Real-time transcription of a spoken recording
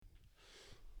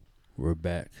We're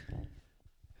back.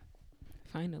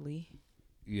 Finally.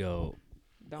 Yo,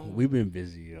 Don't. we've been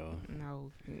busy, yo.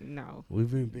 No. We've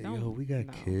been busy. Don't. Yo, we got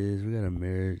No. kids. We got a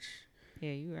marriage.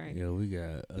 Yeah, you right. Yo, we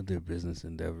got other business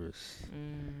endeavors.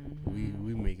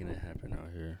 We making it happen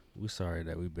out here. We're sorry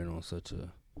that we've been on such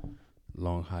a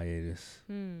long hiatus.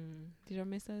 Did y'all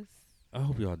miss us? I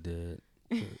hope y'all did.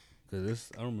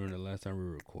 Cause I don't remember the last time we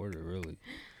recorded, really.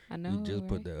 I know. We just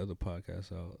put right? that other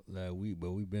podcast out last week,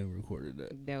 but we've been recorded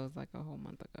that. That was like a whole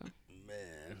month ago.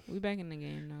 Man. We back in the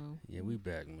game though. Yeah, we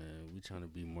back, man. We trying to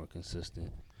be more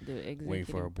consistent. The executive Waiting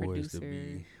for our boys to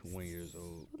producer be 1 years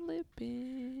old.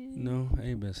 slipping. No, I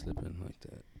ain't been slipping like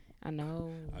that. I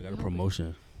know. I got a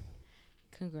promotion.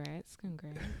 Congrats.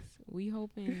 We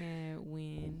hoping that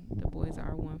when the boys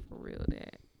are one for real,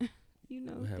 that We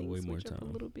have things way more switch up a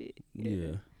time. little bit.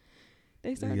 Yeah.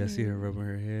 They You start. gotta see her rubbing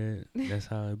her head. That's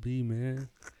how it be, man.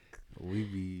 We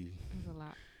be. It's a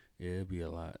lot. Yeah, it be a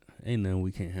lot. Ain't nothing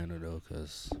we can't handle though,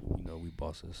 cause we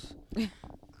bosses.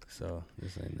 So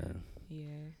this ain't nothing.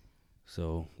 Yeah.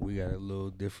 So we got a little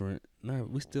different.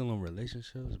 We still on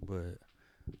relationships, but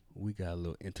we got a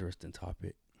little interesting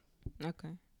topic.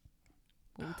 Okay.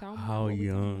 What we talking How about?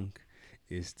 young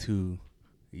is too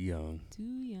young? Too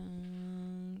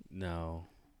young. Now,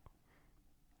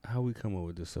 how we come up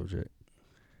with this subject?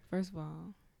 First of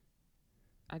all,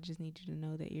 I just need you to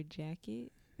know that your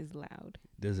jacket is loud.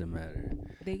 Doesn't matter.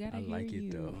 They gotta I hear like you.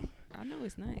 it though. I know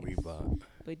it's nice. Reebok.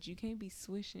 But you can't be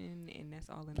swishing and that's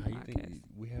all in the How you podcast. think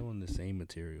we have on the same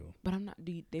material? But I'm not.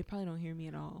 They probably don't hear me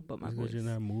at all. But my It's voice. because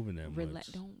you're not moving that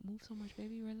much. Don't move so much,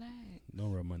 baby. Relax. Don't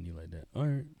rub my knee like that. All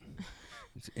right.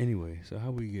 Anyway, so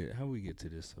how we get to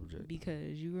this subject?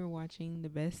 Because you were watching The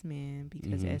Best Man.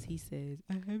 Because as he says,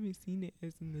 I haven't seen it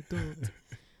as an adult.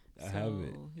 I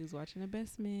haven't. He was watching The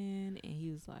Best Man, and he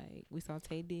was like, we saw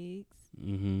Tay Diggs,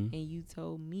 Mm-hmm. and you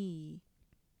told me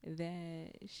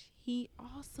that he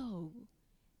also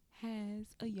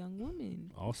has a young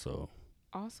woman. Also,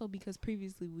 Because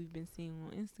previously we've been seeing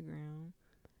on Instagram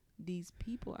these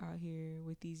people out here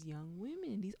with these young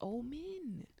women, these old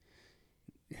men,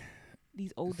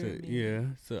 these older men. Yeah.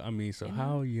 So And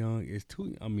how young is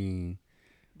too?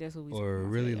 That's what we. Or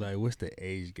really like, what's the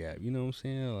age gap? You know what I'm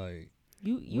saying? Like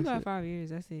you got 5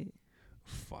 years. That's it.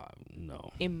 5.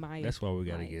 No. In my. That's why we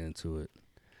got to like, get into it.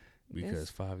 Because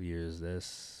 5 years,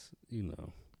 that's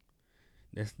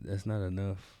that's not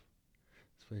enough.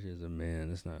 Especially as a man,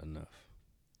 that's not enough.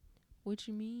 What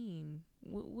you mean?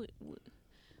 What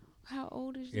how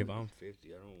old is If I'm 50,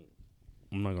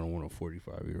 I'm not gonna want a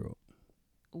 45-year-old.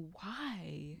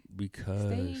 Why? Because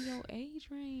stay in your age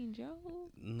range, yo.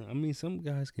 No, some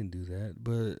guys can do that,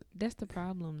 but That's the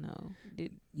problem, though.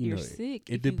 you're sick.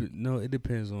 It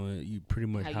depends on you. Pretty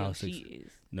much how young she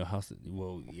is. No,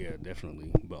 well, yeah,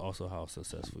 definitely, but also how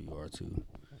successful you are too.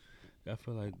 I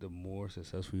feel like the more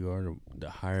successful you are, the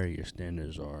higher your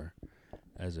standards are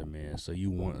as a man. So you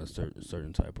want a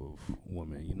certain type of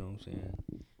woman. You know what I'm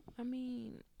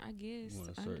saying? I guess. You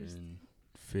want a certain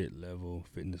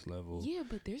fitness level. Yeah,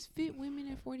 but there's fit women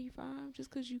at 45. Just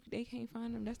because they can't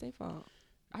find them, that's their fault.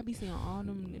 I be seeing all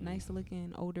them nice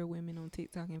looking older women on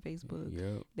TikTok and Facebook.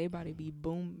 Yep. They body be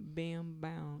boom, bam,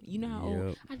 bound. You know how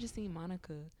old? I just seen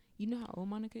Monica. You know how old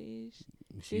Monica is?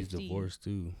 She's 50. divorced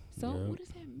too. So yep. What does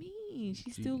that mean?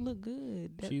 She still look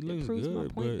good. She looks proves good, my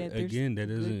point but that again, that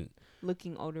isn't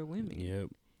looking older women. Yep.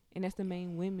 And that's the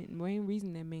main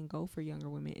reason that men go for younger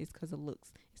women is because of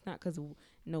looks. It's not because of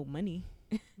no money.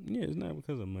 Yeah, it's not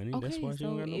because of money. Okay, that's why she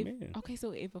don't got no man. Okay,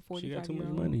 so if a 45-year-old, she got too much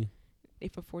money.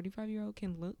 If a 45-year-old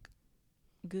can look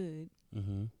good,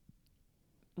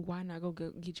 why not go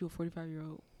get you a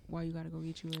 45-year-old? Why you gotta go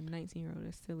get you a 19-year-old?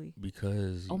 That's silly.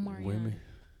 Because women.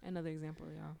 Another example,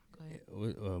 y'all. Go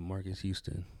ahead. Marcus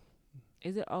Houston.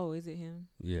 Is it him?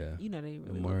 Yeah. You know they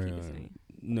really look the same.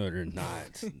 No, they're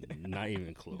not. Not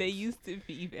even close. They used to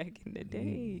be back in the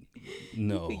day.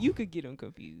 No. You could get them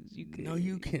confused. You could. No,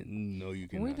 you can't. No, you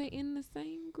can't. Were they in the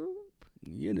same group?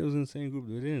 Yeah, they was in the same group.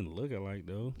 They didn't look alike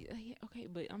though. Yeah, okay,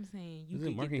 but I'm saying you.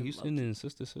 Isn't Marcus Houston and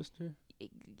sister?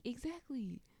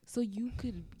 Exactly. So you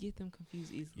could get them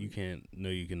confused easily. You can't. No,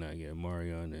 you cannot get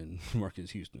Marion and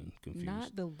Marcus Houston confused.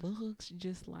 Not the looks,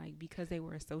 just like because they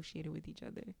were associated with each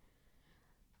other.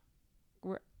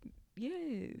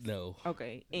 Yes. No.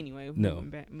 Okay. Anyway, no.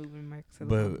 moving back to the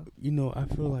But I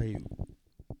feel like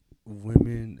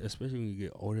women, especially when you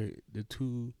get older,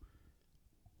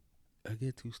 I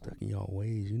get too stuck in y'all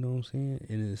ways. You know what I'm saying?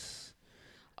 And it's.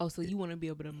 Oh, so you want to be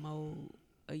able to mold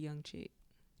a young chick?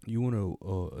 You want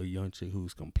a young chick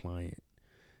who's compliant,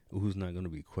 who's not gonna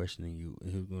be questioning you,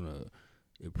 and who's gonna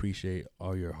appreciate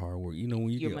all your hard work. You know, when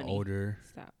you get older.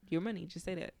 Stop. Your money. Just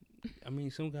say that. I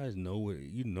mean, some guys know what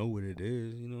it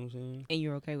is. You know what I'm saying? And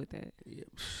you're okay with that? Yeah.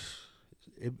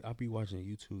 I be watching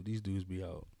YouTube. These dudes be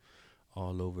out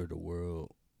all over the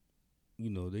world.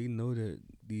 They know that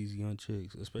these young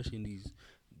chicks, especially in these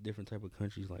different type of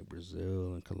countries like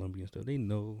Brazil and Colombia and stuff, they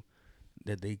know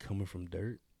that they coming from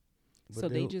dirt, So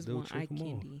but they just they'll want eye trick them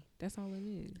off. candy. That's all it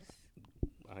is.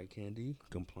 Eye candy,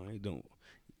 compliant, don't.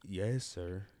 Yes,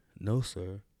 sir. No,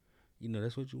 sir.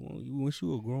 That's what you want. Once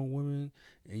you a grown woman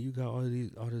and you got all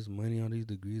this money, all these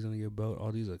degrees under your belt,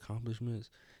 all these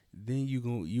accomplishments, then you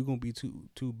gonna be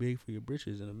too big for your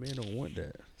britches, and a man don't want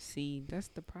that. See, that's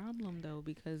the problem though,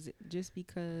 because just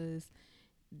because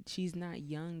she's not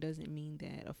young doesn't mean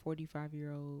that a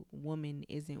 45-year-old woman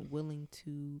isn't willing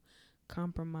to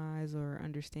compromise or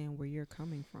understand where you're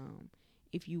coming from.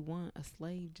 If you want a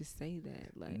slave, just say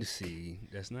that. Like, See,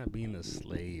 that's not being a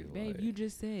slave, babe, like, you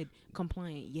just said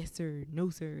compliant. Yes, sir. No,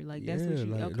 sir. Like, yeah, that's what you.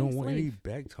 like, Okay, I don't want any slave.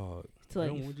 back talk. I Slave.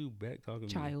 don't want you back talking me.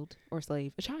 Child or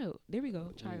slave. A child. There we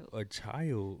go. Child. A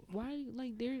child. Why?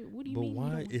 Like, there. What do you But mean?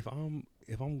 why? If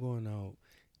I'm going out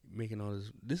making all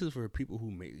this, this is for people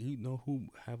who make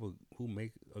who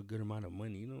make a good amount of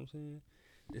money. You know what I'm saying?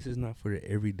 This is not for the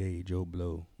everyday Joe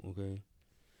Blow, okay?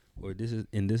 Or this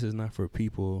is not for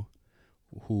people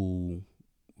who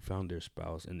found their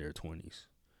spouse in their 20s.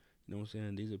 You know what I'm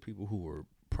saying? These are people who were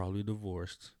probably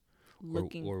divorced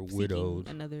Looking or seeking widowed.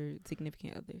 another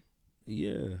significant other.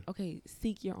 Yeah. Okay,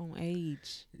 seek your own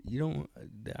age. You don't.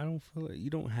 I don't feel like you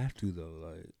don't have to though.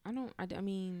 Like, I don't. I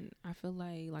mean, I feel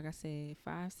like I said,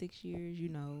 5-6 years.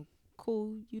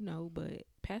 Cool. But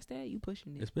past that, you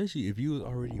pushing it. especially if you was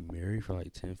already married for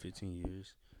like 10, 15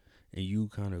 years, and you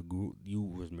kind of grew. You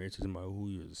was married to somebody who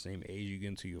you're the same age. You get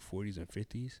into your 40s and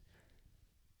 50s.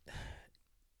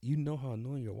 You know how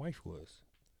annoying your wife was.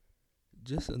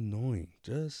 Just annoying.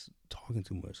 Just talking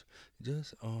too much.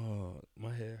 Just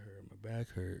my head hurt, my back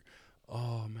hurt.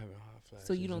 Oh, I'm having hot flashes.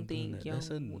 So you I'm don't doing think that. That's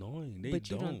annoying. but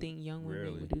you don't think young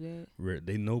women would do that?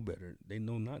 They know better. They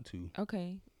know not to.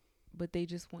 Okay, but they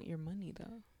just want your money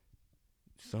though.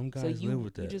 Some guys So you live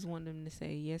with that. you just want them to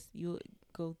say yes. You'll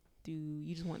go through.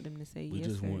 You just want them to say We yes.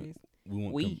 just sir. want. We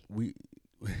want. We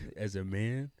as a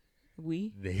man,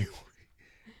 we. they.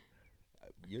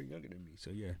 You're younger than me, so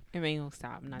yeah. I mean, gonna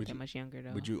stop. I'm not But that you- much younger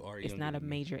though. But you are. It's younger not a than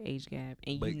me. major age gap,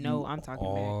 and But I'm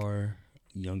talking back. Are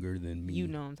younger than me.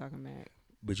 I'm talking back.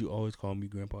 But you always call me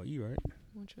Grandpa E, right?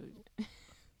 Won't you-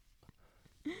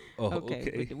 Oh, okay,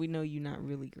 okay. but we know you're not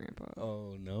really grandpa.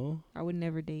 Oh no. I would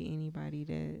never date anybody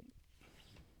that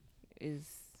is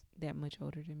that much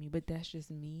older than me, but that's just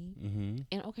me. Mm-hmm.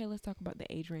 And okay, let's talk about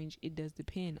the age range. It does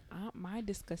depend. My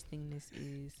disgustingness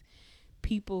is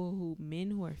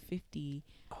men who are 50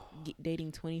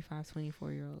 dating 25,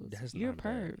 24-year-olds. That's You're a not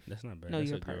perv. bad. That's not bad. No, That's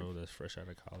you're a a perv. girl that's fresh out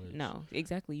of college. No,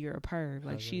 exactly. You're a perv.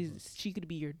 Like How's she could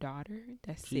be your daughter.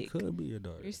 That's She sick. could be your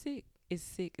daughter. You're sick. It's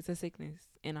sick. It's a sickness,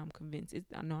 and I'm convinced.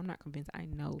 No, I'm not convinced. I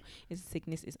know it's a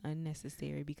sickness. It's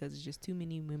unnecessary because it's just too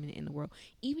many women in the world.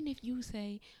 Even if you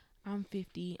say I'm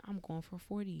 50, I'm going for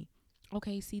 40.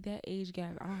 Okay, see that age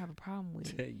gap, I don't have a problem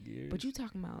with it. 10 years. But you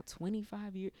talking about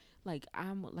 25 years? Like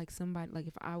I'm like somebody. Like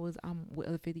if I'm with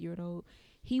a 50-year-old,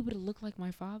 he would look like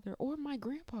my father or my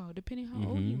grandpa, depending how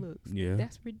old he looks. Yeah.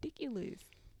 That's ridiculous.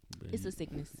 But It's a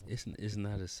sickness. It's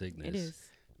not a sickness. It is.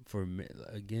 For me,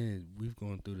 again, we've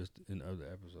gone through this in other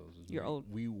episodes. You're old.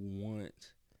 We want,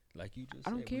 like you just I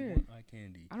don't said, care. we want eye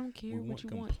candy. I don't care We what want you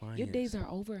want. Your compliance. days are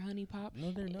over, honey pop.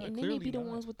 No, they're not. And then Clearly they be the not.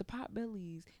 ones with the pot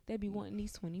bellies. They be wanting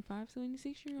these 25,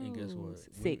 26-year-olds. And guess what?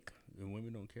 Sick.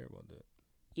 Women don't care about that.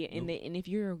 Yeah, and and if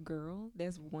you're a girl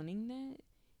that's wanting that,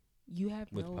 you have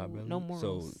With pot belly? no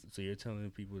morals. So you're telling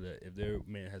people that if their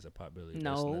man has a pot belly, that's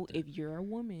No, not that. if you're a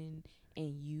woman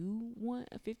and you want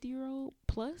a 50-year-old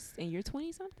plus and you're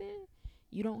 20-something,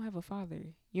 you don't have a father.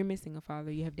 You're missing a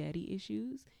father. You have daddy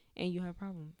issues and you have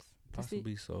problems. That's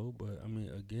Possibly so, but I mean,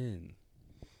 again,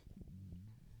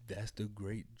 that's the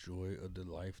great joy of the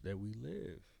life that we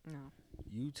live. No.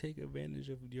 You take advantage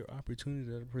of your opportunities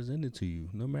that are presented to you,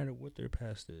 no matter what their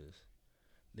past is.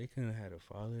 They could have had a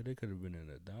father. They could have been an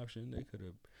adoption. They could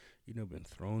have, been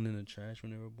thrown in the trash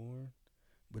when they were born.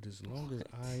 But as long as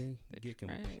I get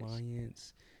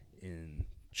compliance and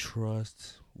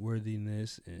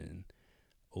trustworthiness and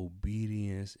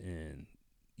obedience and,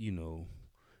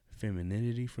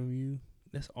 femininity from you,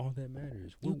 that's all that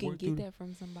matters. You can get that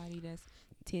from somebody that's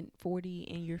 40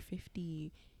 and you're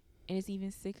 50. And it's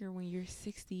even sicker when you're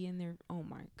 60 and they're, oh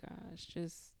my gosh,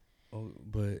 just. Oh,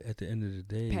 but at the end of the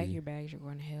day, pack your bags, you're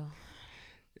going to hell.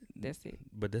 That's it.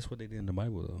 But that's what they did in the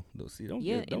Bible, though. See, don't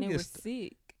and they were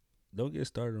sick. Don't get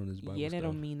started on this Bible Yeah, that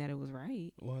stuff. don't mean that it was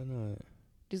right. Why not?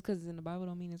 Just because it's in the Bible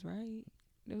don't mean it's right.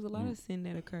 There was a lot of sin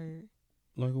that occurred.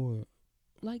 Like what?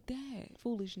 Like that.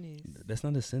 Foolishness. That's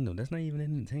not a sin though. That's not even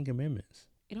in the Ten Commandments.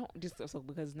 It don't just so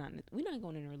because it's not. We're not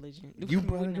going into religion. You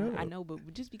brought it not, up. I know,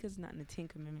 but just because it's not in the Ten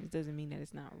Commandments doesn't mean that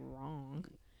it's not wrong.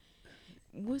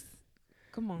 What's?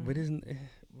 Come on. But isn't?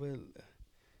 Well,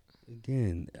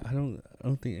 again, I don't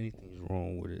think anything's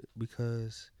wrong with it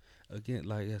because, again,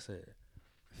 like I said,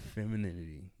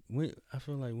 femininity. I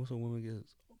feel like once a woman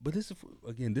gets, but this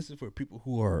is for people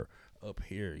who are up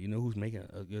here. You know, who's making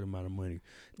a good amount of money.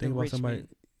 Think about somebody,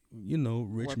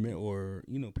 rich men or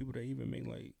people that even make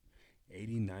like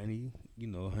 80, 90,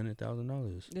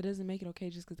 $100,000. That doesn't make it okay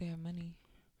just because they have money.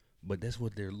 But that's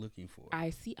what they're looking for.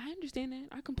 I see. I understand that.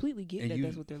 I completely get And that.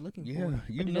 That's what they're looking for.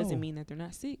 But it doesn't mean that they're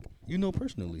not sick. You know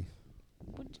personally.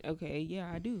 Okay,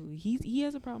 yeah, I do. He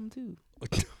has a problem too.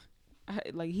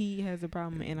 He has a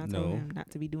problem, and I told him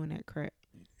not to be doing that crap.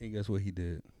 And guess what he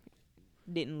did?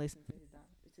 Didn't listen to his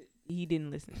doctor. He didn't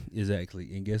listen.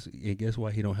 Exactly. And guess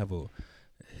why he don't have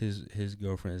his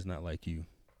girlfriend is not like you.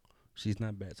 She's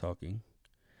not bad talking.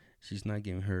 She's not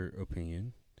giving her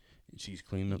opinion. She's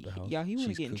cleaning up the house. Y'all, he want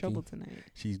to get in trouble tonight.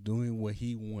 She's doing what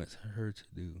he wants her to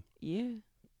do. Yeah.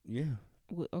 Yeah.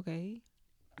 Well, okay.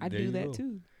 I do that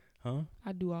too. Huh?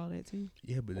 I do all that too.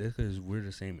 Yeah, but that's because we're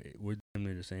the same. We're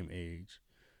the same age,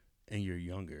 and you're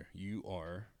younger. You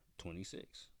are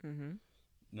 26. Mm-hmm.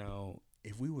 Now,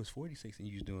 if we was 46 and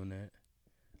you was doing that,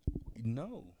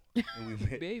 no. And we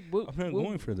met, Babe, I'm not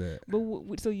going for that.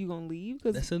 But so you gonna leave?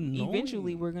 Because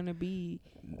eventually we're gonna be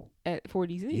at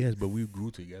 46. Yes, but we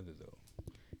grew together though.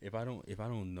 If I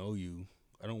don't know you,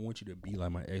 I don't want you to be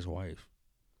like my ex-wife.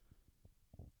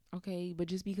 Okay, but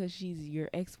just because she's your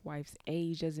ex-wife's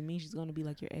age doesn't mean she's gonna be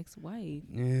like your ex-wife.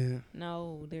 Yeah.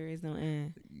 No, there is no.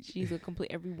 She's a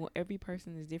complete. Every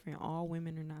person is different. All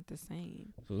women are not the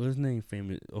same. So let's name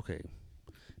famous. Okay,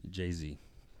 Jay-Z.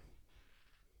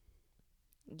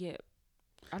 Yeah,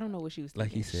 I don't know what she was thinking.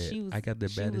 Like he said, I got the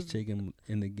baddest chick in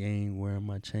the game wearing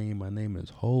my chain. My name is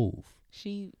Hove.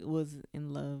 She was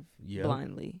in love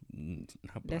blindly. Not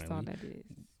blindly. That's all that is.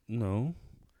 No.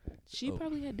 She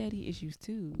probably had daddy issues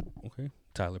too. Okay.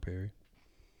 Tyler Perry.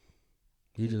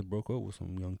 He just broke up with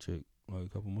some young chick like a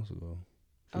couple months ago.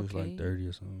 She was like 30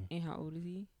 or something. And how old is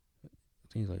he? I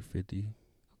think he's like 50.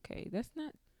 Okay, that's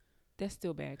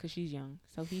still bad because she's young.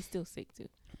 So he's still sick too.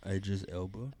 Idris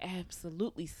Elba.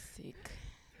 Absolutely sick.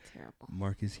 Terrible.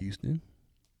 Marcus Houston.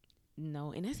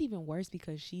 No, and that's even worse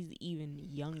because she's even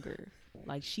younger.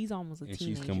 Like she's almost a teenager.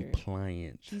 She's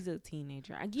compliant. She's a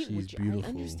teenager. I get she's beautiful. I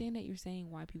understand that you're saying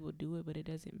why people do it, but it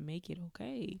doesn't make it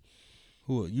okay.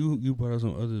 Who you brought up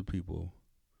some other people.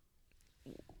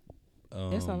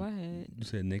 That's all I had. You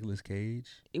said Nicolas Cage.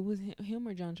 It was him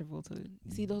or John Travolta.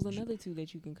 See, those are another two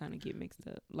that you can kind of get mixed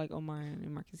up, like Omarion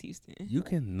and Marcus Houston. You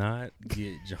cannot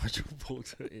get John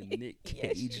Travolta and Nick Cage.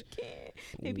 Yes, you can.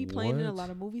 They be playing in a lot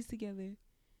of movies together.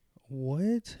 What?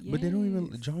 Yes. But they don't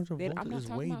even. John Travolta I'm not is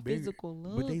talking way about bigger. physical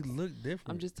looks. But they look different.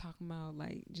 I'm just talking about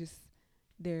like just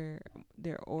their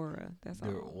aura. That's all.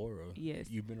 Their aura. Yes.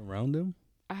 You've been around them.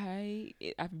 I've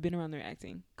been around their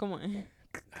acting. Come on.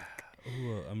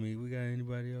 I mean, we got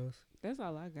anybody else? That's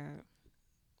all I got.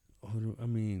 I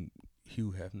mean,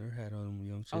 Hugh Hefner had on them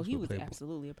young chicks. Oh, he was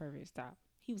absolutely a perfect stop.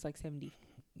 He was like 70.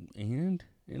 And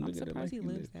I'm look surprised at it, he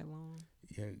lives that long.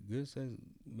 Yeah, good sex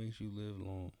makes you live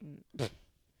long.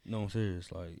 No, I'm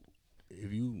serious. Like,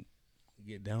 if you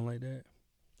get down like that,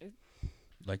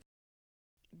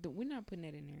 we're not putting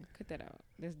that in there. Cut that out.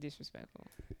 That's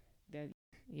disrespectful.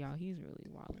 Y'all, he's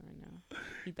really wilding right now.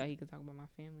 He thought he could talk about my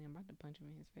family. I'm about to punch him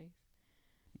in his face.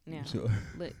 Now,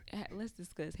 let's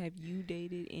discuss. Have you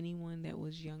dated anyone that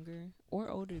was younger or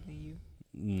older than you?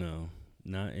 No,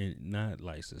 not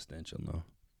like substantial. No.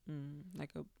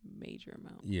 Like a major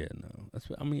amount. Yeah, no.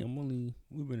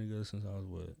 We've been together since I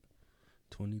was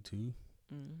 22.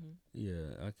 Mm-hmm.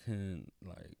 Yeah, I can't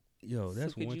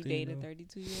that's one thing. Could you date a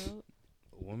 32-year-old?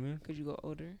 A woman? Could you go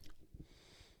older?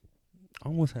 I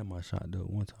almost had my shot though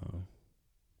one time,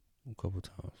 a couple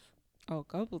times. Oh, a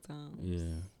couple times.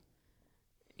 Yeah.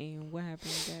 And what happened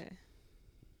with that?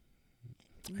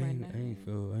 I ain't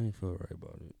feel right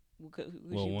about it. Well,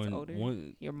 she was older.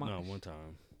 Your mom. No, one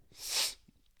time.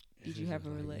 Did you have a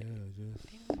relate? Yeah, just. I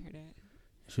didn't hear that.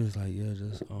 She was like, yeah,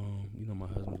 just my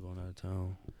husband's going out of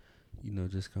town.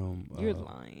 Just come. You're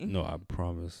lying. No, I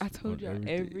promise. I told y'all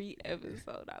every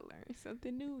episode I learned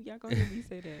something new. Y'all gonna hear me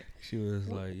say that. She was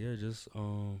like, yeah, just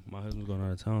my husband's going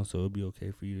out of town, so it'll be okay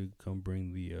for you to come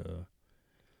bring the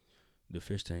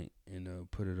fish tank and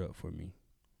put it up for me.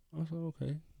 I was like,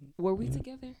 okay. Were we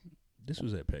together? This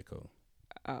was at Petco.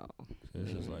 Oh. So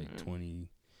this is like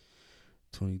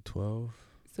 2012.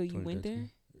 So you went there?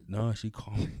 No, she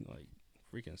called me like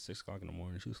freaking 6 o'clock in the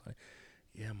morning. She was like,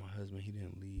 "Yeah, my husband, he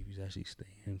didn't leave. He's actually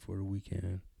staying for the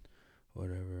weekend,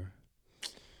 whatever."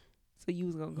 So you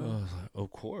was gonna I go? was like,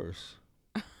 "Of course,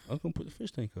 I was gonna put the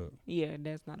fish tank up." Yeah,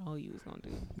 that's not all you was gonna do.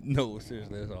 No,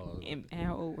 seriously, that's all I was gonna And do.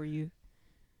 how old were you?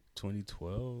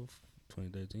 2012,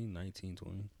 2013, 19,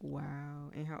 20.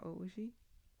 Wow. And how old was she?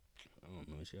 I don't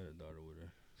know. She had a daughter with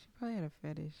her. She probably had a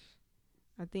fetish.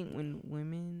 I think when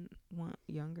women want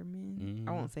younger men, I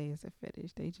Mm-hmm. won't say it's a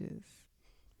fetish. They just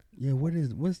Yeah,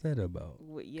 what's that about?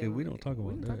 yeah. Cause we don't talk We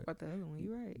about can talk that. about the other one.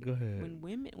 You're right. Go ahead.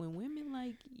 When women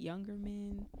like younger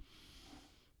men,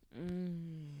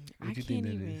 I What you think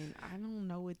can't that is? even. I don't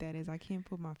know what that is. I can't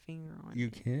put my finger on You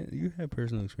it. can't. You have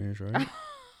personal experience, right?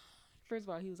 First of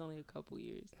all, he was only a couple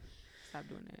years. Stop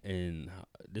doing that. And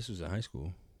this was in high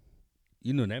school.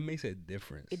 You know that makes a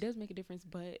difference. It does make a difference,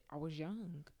 but I was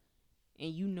young, and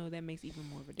you know that makes even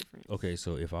more of a difference. Okay,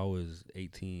 so if I was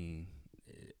 18,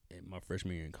 in my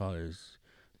freshman year in college,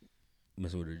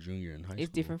 messing with a junior in high school,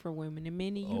 It's different for women and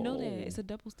men, and you know that it's a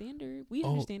double standard. We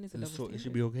understand it's a double so standard. it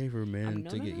should be okay for men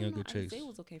No, to no, get no, younger no. I didn't chicks. say it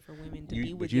was okay for women to You,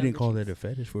 be but with you didn't younger call that chicks. a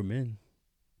fetish for men.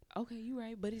 Okay, you're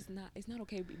right, but it's not. It's not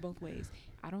okay both ways.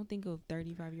 I don't think a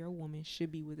 35-year-old woman should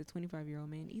be with a 25-year-old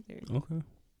man either. Okay,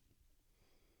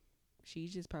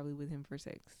 She's just probably with him for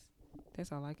sex.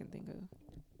 That's all I can think of.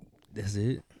 that's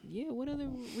it. Yeah, what other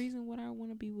reason would I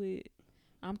want to be with?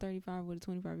 I'm 35 with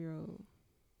a 25-year-old.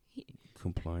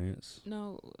 Compliance.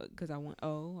 No, because I want.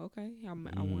 Oh, okay. I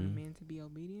want a man to be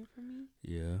obedient for me.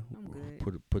 Yeah. I'm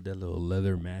good. Put that little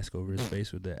leather mask over his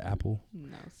face with that apple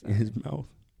No, sir. in his mouth.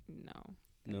 No.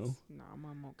 No. No,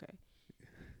 I'm okay.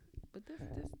 But this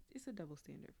it's a double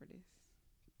standard for this.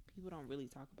 People don't really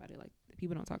talk about it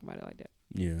like that.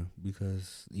 Yeah,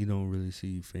 because you don't really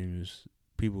see famous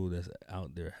people that's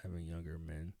out there having younger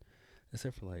men,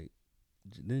 except for like,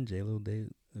 didn't J-Lo date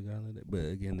a guy like that? But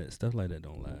again, that stuff like that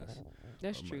don't last.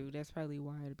 That's true. That's probably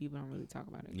why the people don't really talk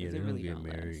about it. Yeah, Because they it don't really get don't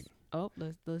married. last. Oh,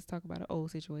 let's talk about an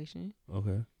old situation.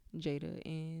 Okay. Jada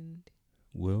and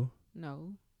Will?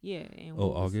 no, yeah, and Oh,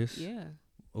 what was, August? yeah.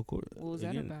 Of course. What was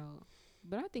that about?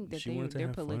 But I think that she wanted to they're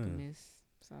have fun. polygamous.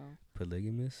 So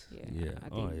Polygamous? yeah, I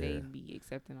think Oh, they yeah. be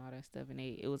accepting all that stuff, and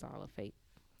it was all a fake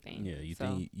thing. Yeah,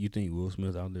 So you think Will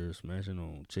Smith out there smashing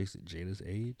on chicks at Jada's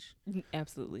age?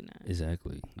 absolutely not.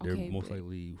 Exactly. They're Okay, most but-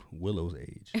 likely Willow's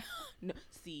age. No,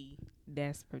 see,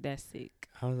 that's sick.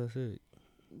 How's that sick?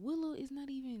 Willow is not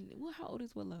even. Well, how old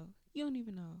is Willow? You don't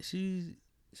even know. She's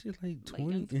like Like 20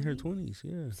 young in her 20s? 20s.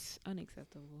 Yeah. It's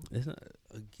unacceptable. It's not,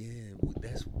 again,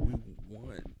 that's we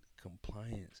want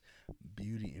compliance,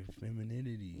 beauty, and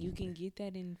femininity. You can get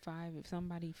that in 5 if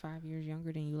somebody 5 years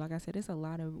younger than you. Like I said, there's a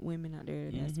lot of women out there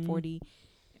that's Mhm. 40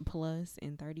 plus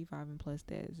and 35 and plus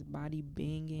that's body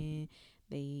banging.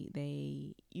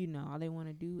 They all they want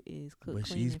to do is cook, But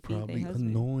clean, she's and feed their probably husband.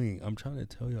 annoying. I'm trying to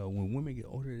tell y'all, when women get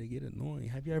older, they get annoying.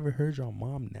 Have you ever heard y'all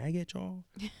mom nag at y'all?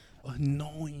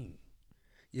 Annoying.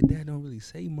 Your dad don't really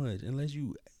say much unless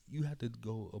you have to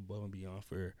go above and beyond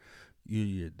for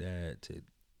your dad to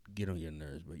get on your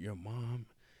nerves. But your mom,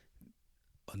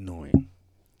 annoying.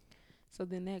 So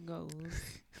then that goes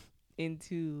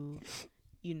into,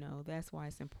 that's why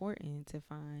it's important to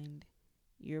find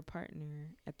your partner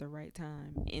at the right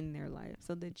time in their life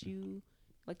so that you,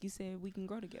 like you said, we can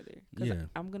grow together. Because Yeah.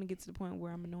 I'm going to get to the point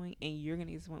where I'm annoying and you're going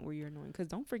to get to the point where you're annoying. Because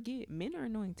don't forget, men are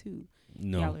annoying too.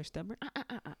 No. Y'all are stubborn.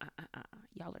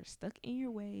 Y'all are stuck in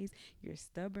your ways. You're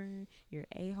stubborn. You're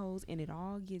a-holes. And it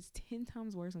all gets 10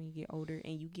 times worse when you get older.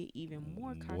 And you get even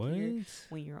more cockier What?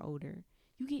 when you're older.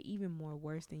 You get even more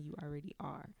worse than you already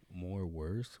are. More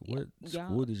worse? Yeah, What y'all-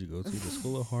 school did you go to? The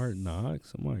School of Hard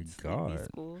Knocks? Oh my Sleepy God.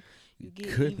 school. You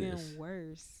get Goodness. even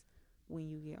worse when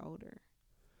you get older.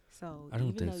 So I don't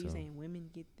even think though you're so. saying women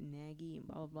get naggy and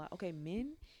blah blah blah, okay,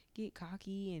 men get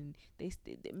cocky and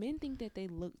men think that they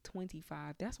look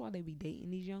 25. That's why they be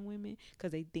dating these young women,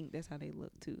 because they think that's how they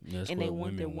look too, That's and what they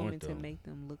want their women woman want, to though. make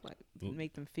them look like, Well,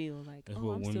 make them feel like, That's oh,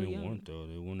 what I'm still women young. want, though.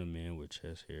 They want a man with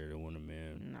chest hair. They want a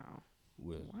man No,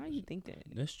 with. why you think that?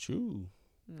 That's true.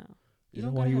 No, Is you that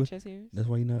don't why gotta you have with? chest hairs. That's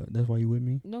why you not. That's why you with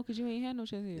me. No, because you ain't had no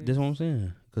chest hairs. That's what I'm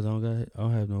saying. Cause I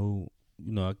don't have no.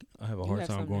 I have a You hard have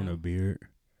time some growing now. a beard.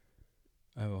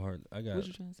 I have a hard. I got. What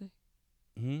you trying to say?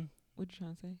 What you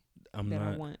trying to say? I'm That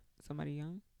not. I want somebody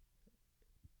young?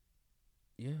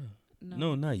 Yeah.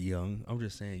 No, not young. I'm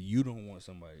just saying you don't want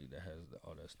somebody that has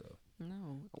all that stuff.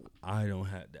 No. I don't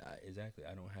have that. Exactly.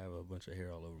 I don't have a bunch of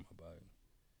hair all over my body.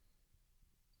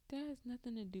 That has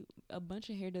nothing to do. A bunch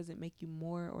of hair doesn't make you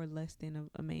more or less than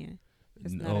a man.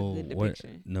 That's not a good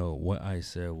depiction. What I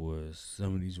said was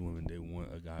some of these women, they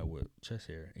want a guy with chest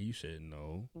hair, and you said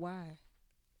no. Why?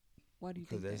 Why do you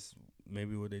Because think that? that's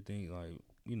maybe what they think. Like,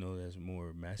 that's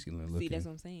more masculine See, that's looking.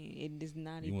 what I'm saying. It is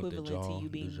not You want equivalent to you the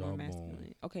being more jawbone,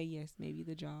 masculine. Okay, yes, maybe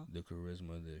the jaw. the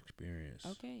charisma, the experience.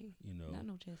 Okay, You know, not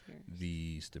no chest hairs.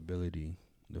 the stability,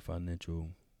 the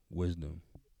financial wisdom.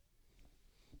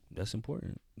 That's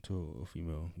important to a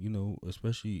female.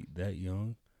 Especially that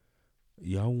young.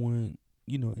 Y'all want,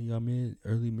 in y'all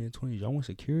early mid 20s. Y'all want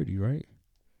security, right?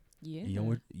 Yeah,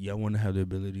 And y'all want to have the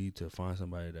ability to find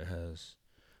somebody that has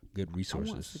good I want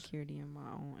resources. security in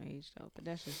my own age though, but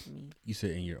that's just me. You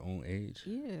said in your own age.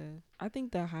 Yeah, I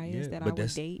think the Yeah, highest that I but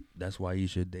would date. that's why you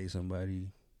should date somebody,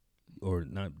 or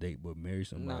not date, but marry No,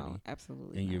 somebody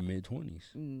absolutely in your not. mid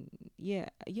 20s Yeah,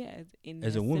 yeah, and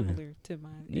as a that's woman. similar to my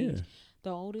Yeah, age. The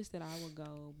oldest that I would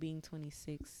go, being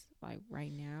 26, like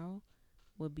right now,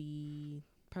 would be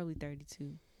probably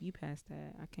 32. You past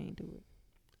that, I can't do it.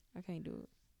 I can't do it.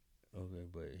 okay,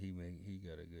 but he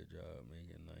got a good job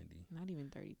making 90. Not even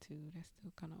 32. That's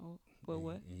still kind of old. But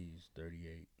what? And he's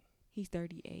 38. He's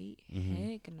 38. Mm-hmm.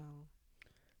 Heck no.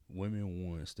 Women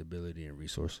want stability and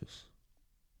resources.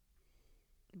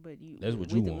 But you That's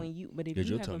what you with it want. when you but if Cause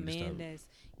you you're have a telling me to man stop. that's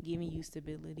giving you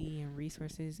stability and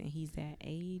resources and he's that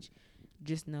age,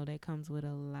 just know that comes with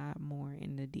a lot more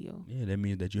in the deal. Yeah, that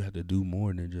means that you have to do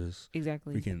more than just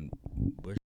Exactly. freaking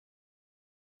bush.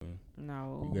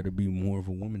 No. You got to be more of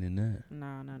a woman than that.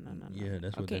 No. Yeah,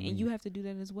 that's what Okay, that and means. you have to do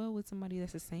that as well with somebody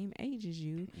that's the same age as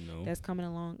you. No. That's coming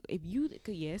along. If you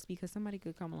could, yes, because somebody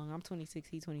could come along. I'm 26.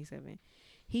 He's 27.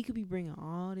 He could be bringing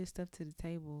all this stuff to the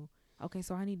table. Okay,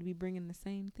 so I need to be bringing the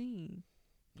same thing.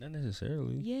 Not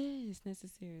necessarily. Yes,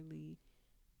 necessarily.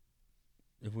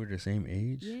 If we're the same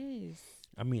age. Yes.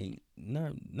 I mean,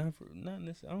 not necessarily.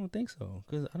 I don't think so.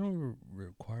 Cause I don't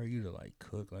require you to like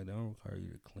cook. Like I don't require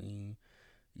you to clean.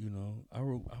 I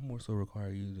more so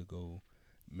require you to go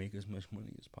make as much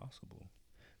money as possible.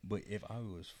 But if I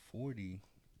was 40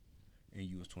 and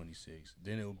you was 26,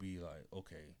 then it would be like,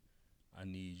 okay, I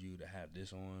need you to have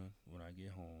this on when I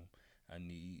get home. I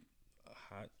need a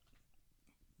hot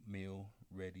meal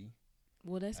ready.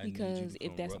 Well, that's I need you because to if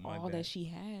come that's rub my all back. that she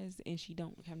has and she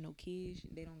don't have no kids,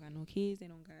 they don't got no kids, they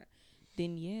don't got,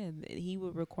 then yeah, he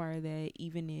would require that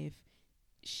even if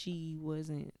she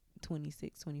wasn't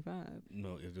 26, 25.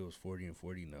 No, if it was 40 and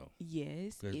 40, no.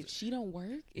 Yes, 'Cause if she don't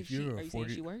work, if are you're a you saying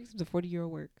 40, she works? The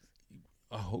 40-year-old works.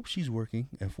 I hope she's working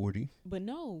at 40. But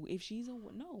no, if she's a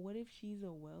no, what if she's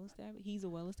a well established? He's a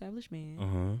well established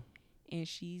man, and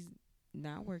she's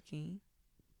not working,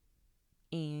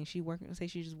 and she working. Say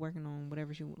she's just working on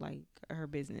whatever she like her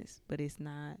business, but it's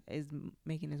not as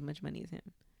making as much money as him.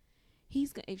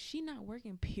 If she not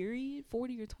working, period,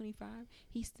 40 or 25,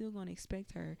 he's still gonna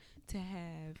expect her to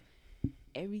have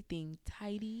everything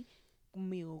tidy,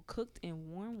 meal cooked and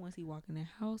warm once he walk in the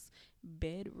house,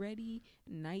 bed ready,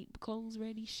 night clothes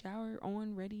ready, shower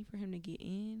on ready for him to get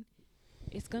in.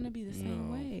 It's gonna be the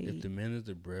same way. If the man is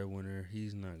the breadwinner,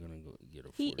 he's not gonna go get a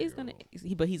 40-year-old. He is gonna,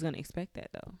 but he's gonna expect that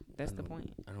though. That's the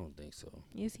point. I don't think so.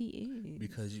 Yes, he is.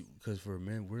 Because for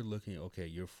men, we're looking. Okay,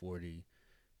 you're 40,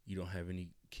 you don't have any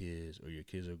kids, or your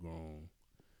kids are grown.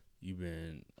 You've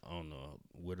been, I don't know,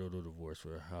 widowed or divorced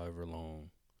for however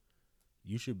long.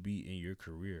 You should be in your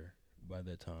career by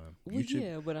that time. Well,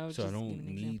 yeah, but I was so just I don't giving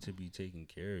an need example. to be taking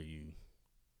care of you.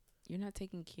 You're not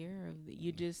taking care of it.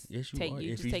 You just Yes, you are.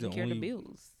 You're If just he's taking the care of the only-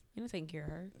 bills. You're not taking care of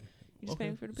her. You're just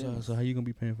paying for the So, bills. so how you gonna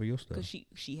be paying for your stuff? Because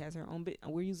she has her own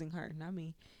we're using her, not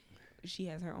me. She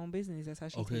has her own business. That's how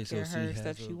she Okay, takes so care of she her has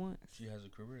stuff a- she wants. She has a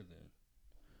career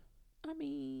then. I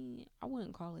mean, I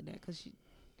wouldn't call it that because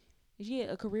she had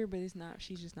a career, but it's not.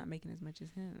 She's just not making as much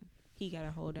as him. He got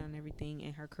to hold down everything,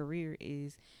 and her career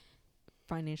is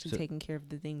financially taking care of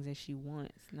the things that she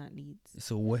wants, not needs.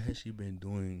 So what has she been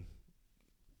doing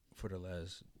for the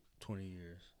last 20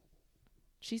 years?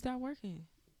 She stopped working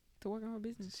to work on her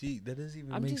business. See, that doesn't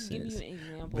even I'm make just sense. giving you an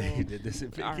example. Babe, that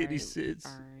doesn't make any right, sense.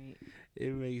 All right.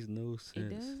 It makes no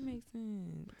sense. It does make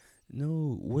sense.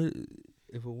 No, what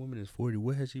if a woman is 40?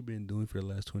 What has she been doing for the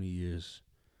last 20 years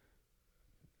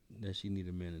that she need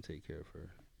a man to take care of her?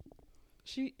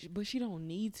 But she don't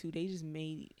need to.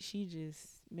 She just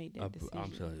made that decision.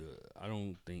 I'm telling you, I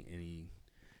don't think any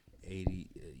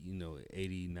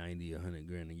 80, 90, 100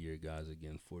 grand a year guys are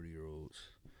getting 40-year-olds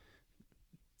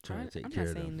trying to take care of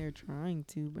them. I'm not saying they're trying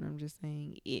to, but I'm just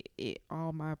saying it.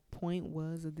 All my point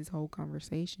was of this whole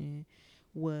conversation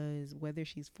was whether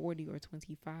she's 40 or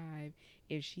 25.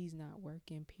 If she's not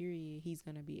working, period, he's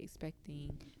gonna be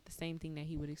expecting the same thing that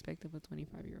he would expect of a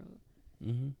 25-year-old.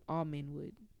 Mm-hmm. All men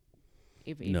would.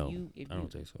 If I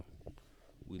don't think so.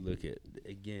 We look at,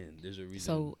 again, there's a reason.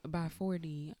 So by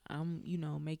 40, I'm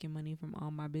making money from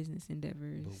all my business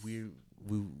endeavors. But we've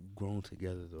grown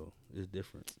together though. It's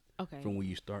different Okay. from when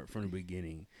you start from the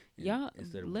beginning, and Y'all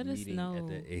instead of let us meeting at know.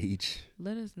 that age.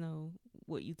 Let us know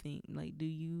what you think. Like, do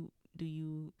you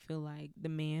feel like the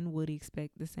man would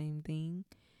expect the same thing,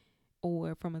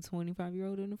 or from a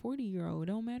 25-year-old and a 40-year-old?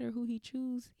 Don't matter who he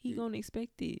choose, he It, gonna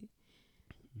expect it.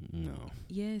 no,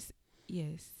 Yes,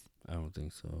 yes. I don't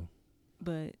think so.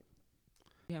 But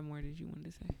you have more that you wanted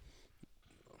to say.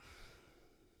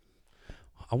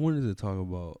 I wanted to talk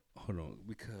about, hold on,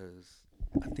 because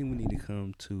I think we need to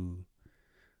come to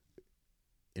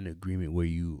an agreement where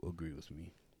you agree with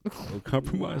me, or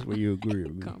compromise where you agree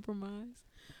with me Compromise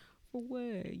for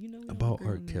what? You know we don't about agree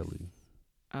R. on this. Kelly.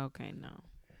 Okay, no.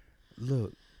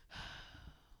 Look,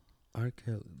 R.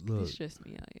 Kelly. It Look, stressed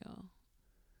me out, y'all.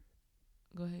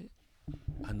 Go ahead.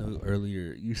 I know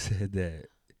earlier you said that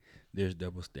there's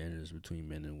double standards between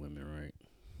men and women, right?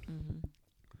 Mhm.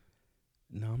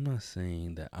 No, I'm not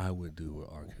saying that I would do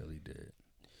what R. Kelly did,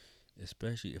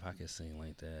 especially if I could sing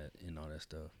like that and all that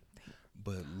stuff.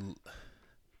 But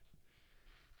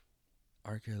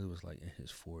R. Kelly was like in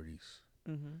his 40s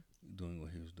Mhm. doing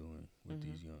what he was doing with Mhm.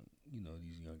 these young,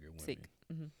 these younger women. Sick.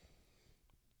 Mhm.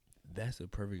 That's a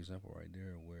perfect example right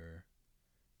there where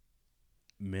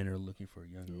men are looking for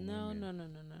younger No, women. no, no,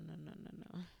 no, no, no, no, no,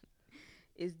 no.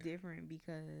 It's different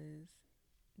because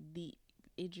the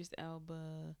Idris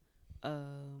Elba,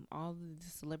 all of the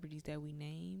celebrities that we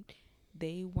named,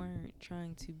 they weren't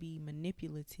trying to be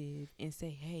manipulative and say,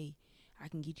 "Hey, I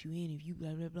can get you in if you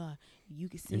blah blah blah. You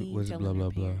can It sing, was blah telling their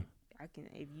blah blah. parent, I can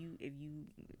if you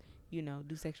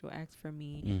do sexual acts for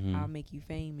me, Mm-hmm. I'll make you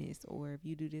famous, or if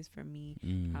you do this for me,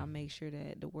 I'll make sure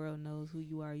that the world knows who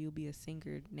you are. You'll be a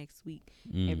singer next week.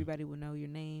 Everybody will know your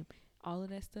name. All of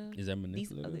that stuff. Is that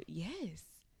These manipulative? other yes.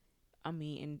 I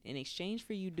mean, in exchange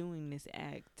for you doing this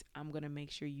act, I'm gonna make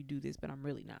sure you do this, but I'm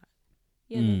really not.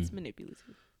 Yeah, that's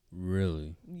manipulative.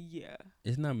 Really? Yeah.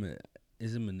 It's not.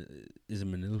 Is it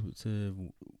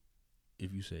manipulative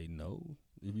if you say no?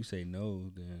 If you say no,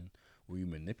 then were you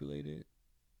manipulated?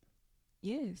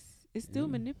 Yes, it's still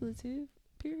Yeah. manipulative.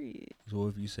 Period. So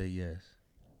if you say yes,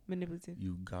 Manipulative.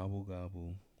 you gobble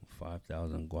gobble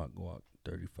 5,000 guac guac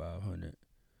 3,500,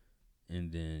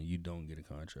 and then you don't get a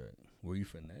contract. Were you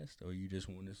finessed, or you just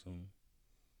wanted some?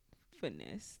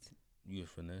 Finessed. You were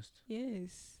finessed.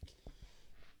 Yes.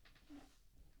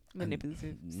 And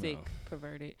Manipulative, no, sick,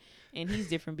 perverted, and he's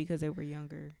different because they were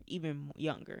younger, even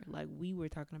younger. Like we were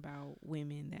talking about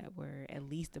women that were at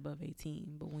least above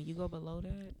 18, but when you go below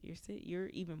that, you're sick. You're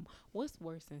even what's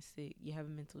worse than sick? You have a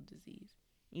mental disease.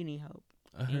 You need help,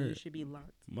 I and you heard should be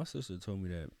locked. my sister told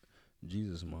me that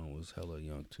Jesus' mom was hella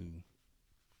young too.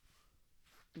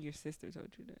 Your sister told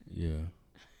you that. Yeah,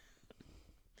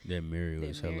 that Mary That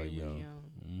was hella Mary was young.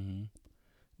 young. Mhm.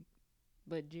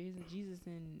 But Jesus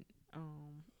and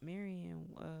Mary and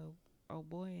oh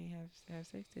boy ain't have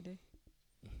sex today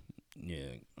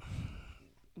Yeah.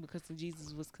 because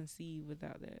Jesus was conceived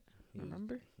without that.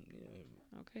 Remember?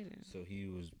 Yeah. Okay then. So he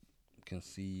was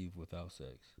conceived without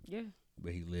sex, Yeah.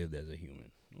 but he lived as a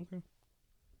human. Okay.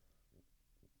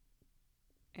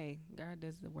 Hey, God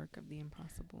does the work of the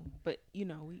impossible. But we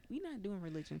not doing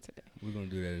religion today. We're gonna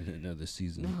do that in another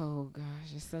season. Oh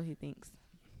gosh, just so he thinks.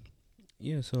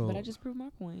 Yeah. But I So just proved my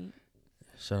point.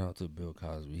 shout out to Bill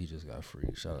Cosby. He just got free.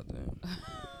 Shout out to him.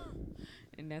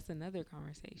 And that's another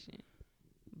conversation.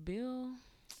 Bill.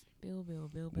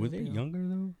 Were they Bill. younger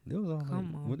though? They was all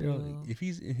Come like, on, what they all, Bill. if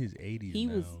he's in his 80s He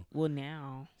now, was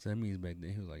now so that means back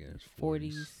then he was like in his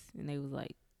 40s, 40s. and they was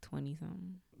like 20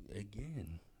 something.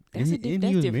 Again, That's and he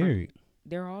that's was different. married.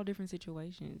 They're all different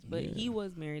situations, but Yeah. he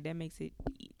was married. That makes it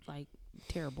like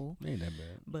terrible. Ain't that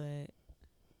bad. But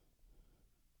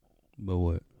But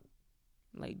what?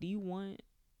 like, do you want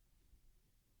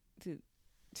to?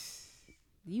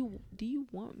 Do you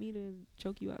want me to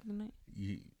choke you out tonight?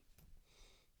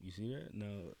 You see that?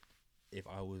 Now, if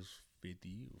I was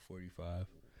 50 or 45,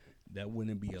 that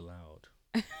wouldn't be allowed.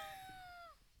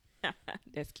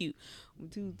 That's cute.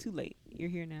 Too late. You're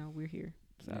here now. We're here.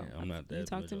 So Yeah, I'm not that. you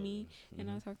talk much to older. me, and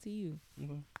I'll talk to you,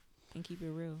 Okay. and keep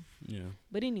it real. Yeah.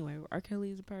 But anyway, R.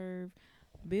 Kelly is a perv.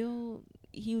 Bill,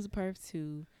 he was a perv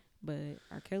too, but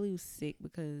R. Kelly was sick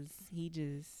because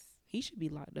he should be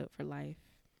locked up for life.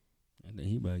 I think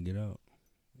he better get out.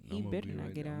 He better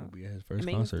not get I'm gonna out. be at his first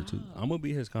Make him concert too. stop. I'm gonna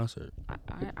be at his concert.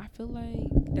 I feel like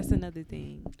that's another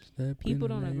thing. Step People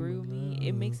in the don't agree name with of me.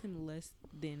 It love. makes him less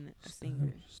than a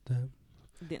singer. Step.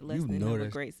 Less You than know of a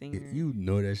that. great singer. You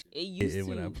know that. It used to.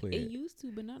 When I play It it. used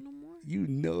to, but not no more. You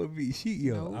know it be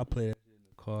yo. Nope. I play that in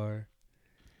the car.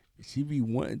 She be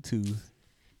wanting to.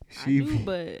 I do,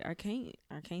 but I can't.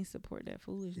 I can't support that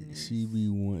foolishness. She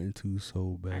be wanting to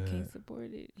so bad. I can't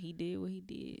support it. He did what he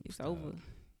did. It's Stop. over.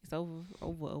 It's over,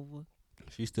 over, over.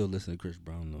 She still listen to Chris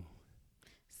Brown though.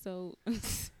 So,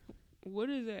 what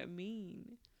does that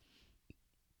mean?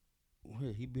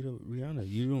 What, he beat up Rihanna.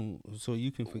 You don't, so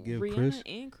you can forgive Rihanna Chris?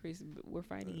 and Chris were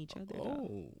fighting each other though.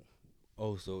 Oh,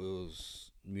 oh, so it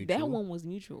was That mutual. one was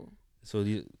mutual. So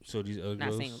these other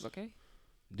Not saying it was girls. okay.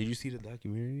 Did you see the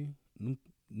documentary?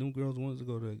 Them girls wanted to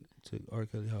go to R.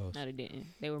 Kelly house. No, they didn't.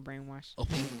 They were brainwashed. Oh.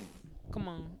 Come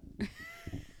on.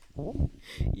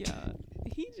 Yeah,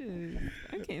 he just.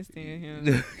 I can't stand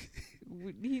him.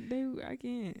 I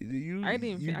can't.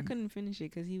 I couldn't finish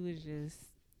it because he was just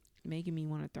making me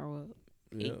want to throw up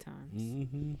 8 times.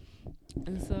 Mm-hmm.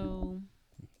 And so,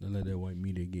 Don't let that white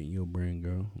media get in your brain,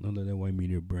 girl. Don't let that white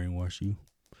media brainwash you.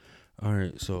 All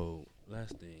right, so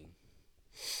last thing,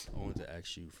 I wanted to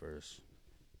ask you first.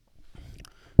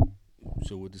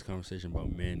 So with this conversation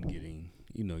about men getting,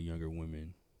 younger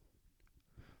women,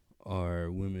 are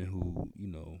women who,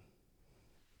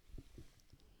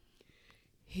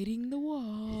 hitting the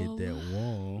wall. hit that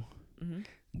wall,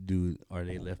 are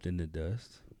they left in the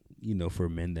dust? For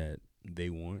men that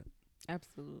they want.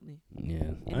 Absolutely.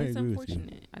 Yeah, And I it's agree with you.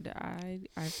 unfortunate.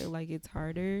 I feel like it's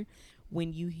harder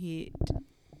when you hit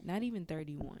not even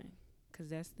 31, because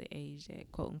that's the age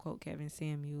that quote unquote Kevin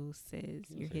Samuels says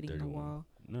you're hitting 31. the wall.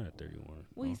 Not at 31.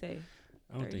 What do you say?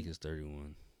 I don't 30? think it's 31.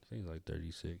 I think it's like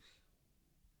 36.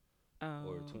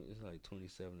 Or it's like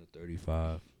 27 to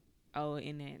 35. Oh,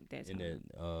 in that In time.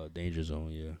 that danger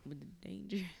zone, yeah. With the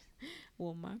danger.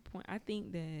 Well, my point, I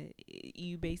think that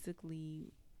you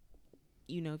basically,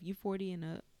 if you're 40 and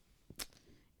up,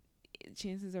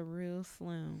 chances are real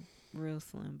slim,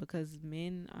 because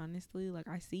men, honestly, like,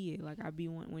 I see it. Like, I be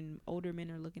when older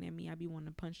men are looking at me, I be wanting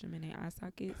to punch them in their eye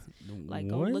sockets. Like,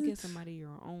 go look at somebody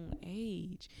your own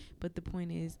age. But the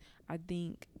point is, I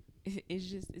think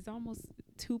it's almost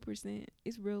 2%.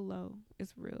 It's real low.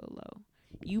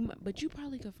 But you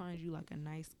probably could find you like a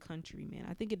nice country man.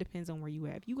 I think it depends on where you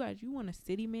at. If you want a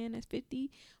city man that's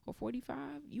 50 or 45,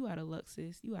 you out of luck,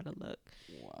 sis. You out of luck.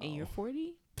 Wow. And you're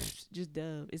 40, just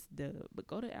dub. It's dub. But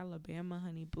go to Alabama,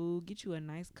 honey boo. Get you a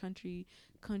nice country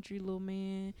little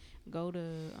man. Go to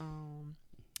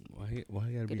Why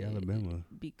you gotta be Alabama?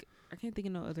 I can't think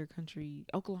of no other country.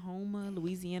 Oklahoma,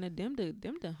 Louisiana, them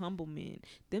the humble men.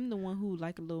 Them the one who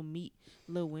like a little meat,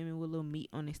 little women with little meat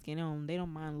on their skin. They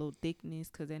don't mind a little thickness,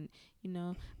 cause then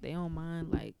they don't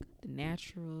mind like the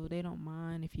natural. They don't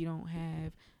mind if you don't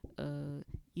have a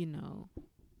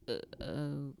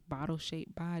bottle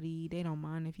shaped body. They don't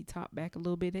mind if you top back a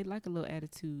little bit. They like a little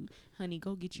attitude. Honey,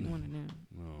 go get you one of them.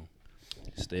 No.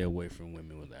 Stay away from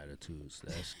women with attitudes.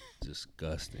 That's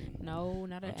disgusting. No,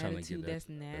 not an attitude that's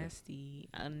nasty.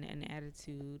 An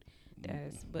attitude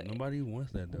that's. But nobody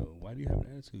wants that though. Why do you have an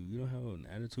attitude? You don't have an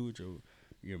attitude with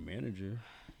your manager.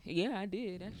 Yeah, I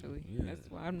did actually. Yeah. That's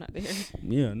why I'm not there.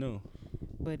 Yeah, no.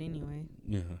 But anyway.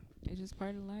 Yeah. It's just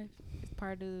part of life. It's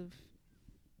part of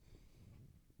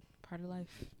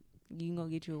life. You can go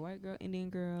get you a white girl, Indian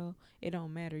girl. It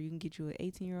don't matter. You can get you an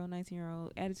 18-year-old,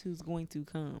 19-year-old. Attitude's going to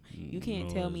come. You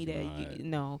can't tell me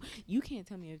that. You can't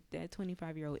tell me if that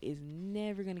 25-year-old is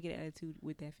never gonna get an attitude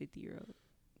with that 50-year-old.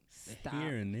 Stop.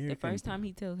 Here and there. The first time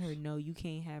he tells her no, you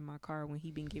can't have my car when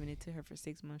he been giving it to her for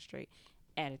 6 months straight.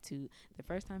 Attitude. The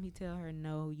first time he tell her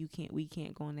no, we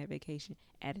can't go on that vacation.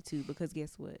 Attitude. Because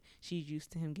guess what? She's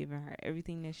used to him giving her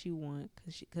everything that she want,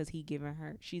 because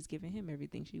she's giving him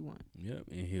everything she want. Yep,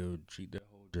 and he'll treat that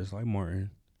hoe just like Martin.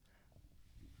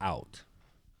 Out.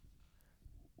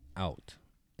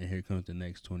 And here comes the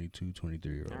next 22,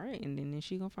 23-year-old. All right, and then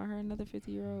she gonna find her another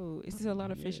 50-year-old. It's just a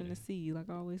lot of fish in the sea, like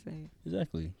I always say.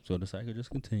 Exactly. So the cycle just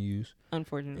continues.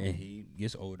 Unfortunately. And he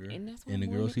gets older. And that's why the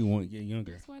girls he want get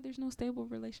younger. That's why there's no stable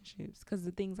relationships. Because the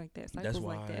things like that, cycles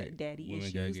like that, daddy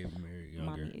issues, gotta get married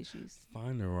younger. mommy issues.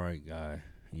 Find the right guy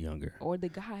younger. Or the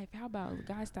guy. How about the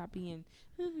guy stop being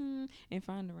and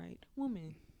find the right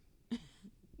woman?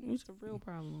 It's a real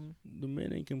problem. The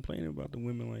men ain't complaining about the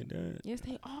women like that. Yes,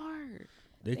 they are.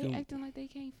 They acting like they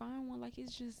can't find one. Like,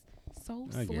 it's just so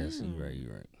slim. I guess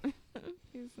you're right.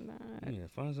 It's not. Yeah,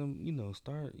 find some. You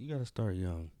gotta start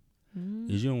young.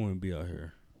 Cause you don't want to be out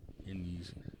here in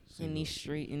these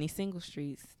single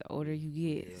streets. The older you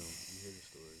get,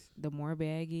 the more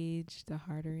baggage, the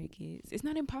harder it gets. It's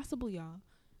not impossible, y'all,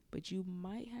 but you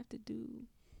might have to do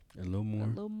a little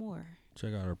more.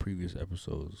 Check out our previous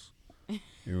episodes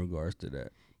in regards to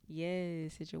that.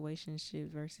 Yes, situationships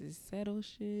versus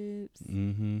settleships.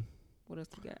 What else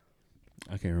you got?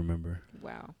 I can't remember.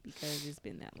 Wow, because it's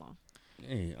been that long.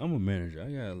 Hey, I'm a manager.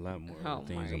 I got a lot more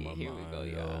things in my mind. Here we go,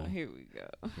 y'all. Here we go.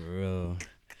 For real.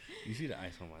 You see the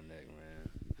ice on my neck, man.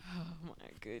 Oh, my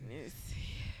goodness.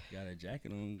 Got a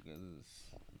jacket on because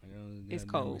I got those It's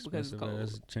goddamn cold because it's expensive cold.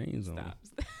 ass chains on. Stop.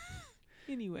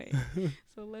 Anyway,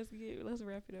 so let's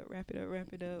wrap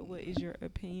it up. What is your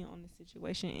opinion on the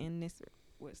situation and this?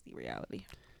 What's the reality?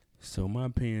 So my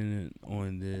opinion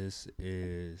on this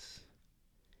is,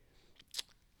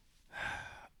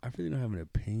 I really don't have an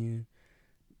opinion.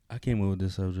 I came up with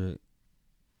this subject.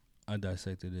 I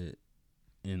dissected it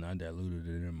and I diluted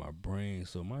it in my brain.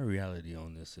 So my reality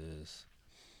on this is,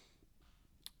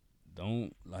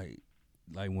 don't like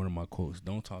one of my quotes.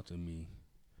 Don't talk to me.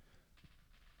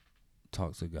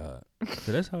 Talk to God. Cause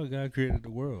that's how God created the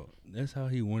world. That's how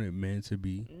He wanted man to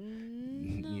be.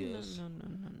 No, Yes. no.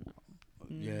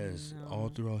 Yes. No. All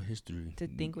throughout history. To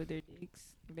think with their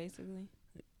dicks, basically.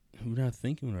 We're not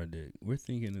thinking with our dick. We're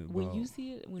thinking about When you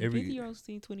see it, when 50-year-olds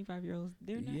see 25-year-olds,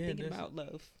 they're not thinking about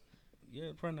love.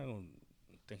 Yeah, probably not gonna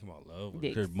think about love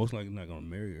Dicks. because most likely not gonna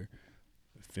marry her.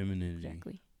 Femininity,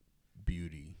 Exactly.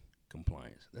 beauty,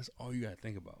 compliance. That's all you gotta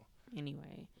think about.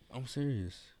 Anyway, I'm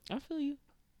serious. I feel you.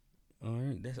 All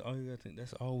right, that's all you gotta think.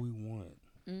 That's all we want.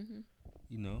 Mhm.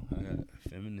 You know, I got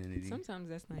femininity. Sometimes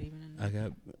that's not even enough. I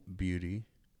got beauty,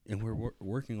 and we're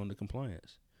working on the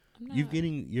compliance. I'm not. You've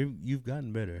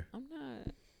gotten better. I'm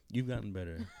not. You've gotten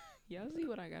better. Y'all see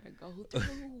what I gotta go through.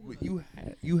 But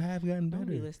you have gotten Don't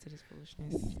better. be listening to this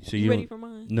foolishness. So you ready for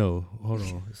mine? No, hold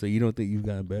on. So you don't think you've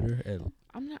gotten better at?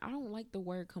 I'm not. I don't like the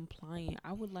word compliant.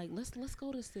 I would like let's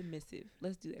go to submissive.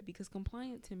 Let's do that because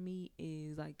compliant to me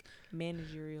is like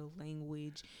managerial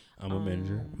language. I'm a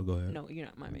manager. But go ahead. No, you're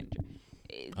not my manager.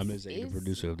 I'm the executive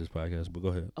producer of this podcast. But go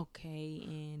ahead. Okay,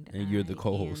 and you're the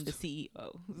co-host. am the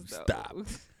CEO. So. Stop.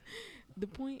 The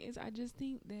point is, I just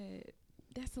think that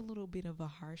that's a little bit of a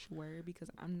harsh word because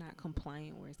I'm not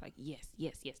compliant. Where it's like yes.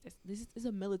 This is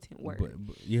a militant word.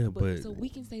 But so we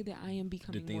can say that I am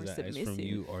becoming more submissive. The things I ask from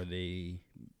you,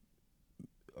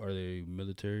 are they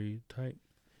military type?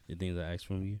 The things I ask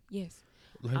from you. Yes.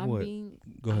 Like what?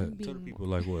 Go ahead. Tell the people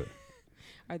like what.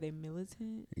 Are they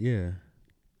militant? Yeah.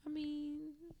 I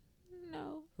mean,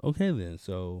 no. Okay then.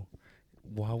 So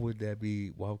why would that be?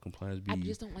 Why would compliance be? I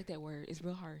just don't like that word. It's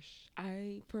real harsh.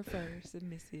 I prefer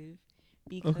submissive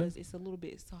because it's a little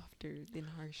bit softer than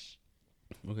harsh.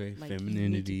 Okay, like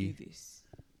femininity. You need to do this.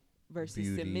 Versus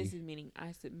beauty, submissive, meaning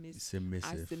I submit.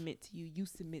 Submissive. I submit to you. You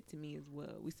submit to me as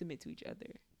well. We submit to each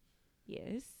other.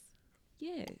 Yes.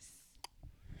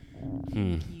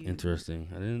 Interesting.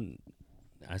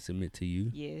 I submit to you.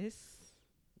 Yes.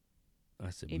 I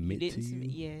submit to you.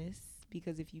 Yes.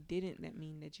 Because if you didn't, that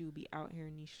mean that you would be out here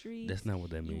in these streets. That's not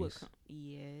what that means.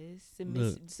 Yes.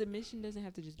 Submission doesn't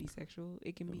have to just be sexual.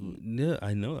 It can be. Yeah,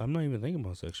 I know. I'm not even thinking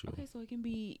about sexual. Okay, so it can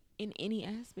be in any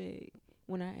aspect.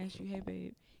 When I ask you, hey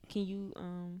babe, can you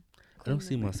I don't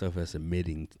see myself as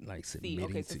submitting See,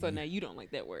 okay, so now you don't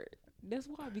like that word. That's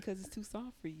why, because it's too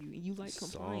soft for you. You like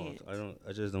compliant.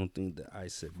 I just don't think that I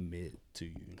submit to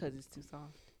you. Because it's too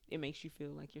soft. It makes you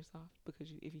feel like you're soft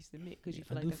because if you submit, because you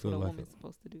feel I like that's what a woman's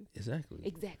supposed to do.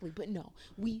 Exactly. But no,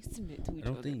 we submit to each other.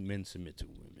 I don't think men submit to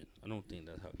women. I don't think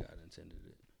that's how God intended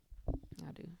it.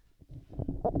 I do.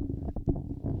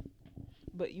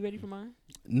 But you ready for mine?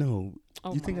 No.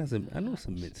 Oh you think I don't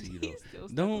submit to you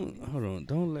though.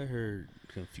 Don't let her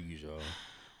confuse y'all.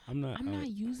 I'm not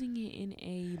using it in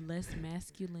a less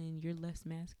masculine. You're less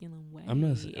masculine way. I'm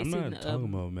not talking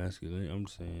about masculine. I'm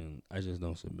saying I just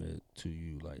don't submit to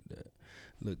you like that.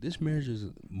 Look, this marriage is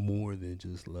more than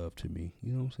just love to me.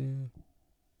 You know what I'm saying?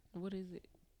 What is it?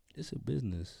 It's a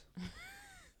business.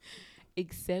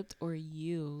 Accept or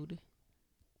yield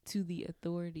to the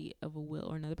authority of a will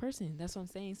or another person. That's what I'm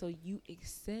saying. So you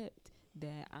accept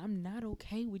that I'm not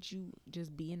okay with you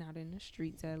just being out in the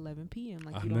streets at 11 p.m.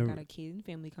 Like you don't got a kid and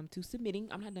family come to submitting.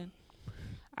 I'm not done.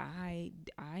 I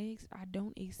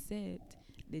don't accept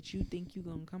that you think you're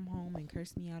gonna come home and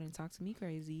curse me out and talk to me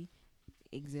crazy.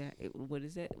 What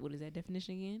is that? What is that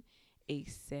definition again?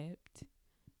 Accept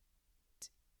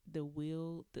the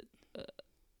will,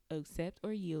 accept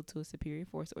or yield to a superior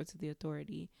force or to the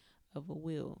authority of a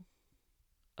will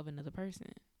of another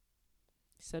person.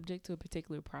 Subject to a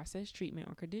particular process, treatment,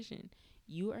 or condition.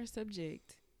 You are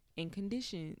subject and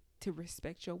conditioned to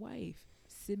respect your wife.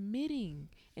 Submitting.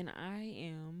 And I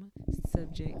am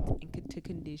subject to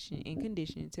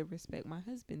condition to respect my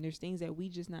husband. There's things that we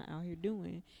just not out here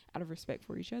doing out of respect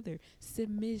for each other.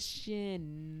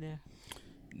 Submission.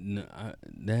 No,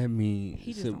 that means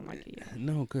he just don't like it. Yeah.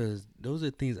 No, because those are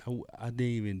things I didn't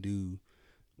even do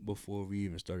before we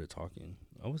even started talking.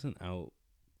 I wasn't out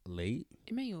late.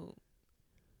 Emmanuel.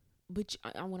 But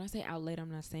when I say out late, I'm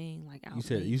not saying like out.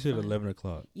 You said 11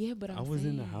 o'clock. Yeah, but I was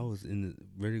in the house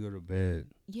ready to go to bed.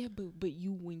 Yeah, but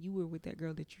you when you were with that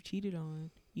girl that you cheated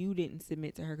on, you didn't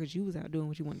submit to her because you was out doing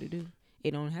what you wanted to do.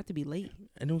 It don't have to be late.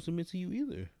 I don't submit to you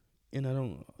either, and I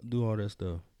don't do all that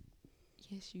stuff.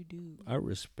 Yes, you do. I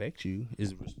respect you.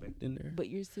 Is respect in there? But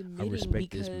you're I submitting respect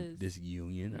because this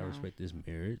union. I no. respect this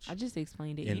marriage. I just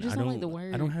explained it. You And just don't like the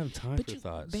word. I don't have time But for you,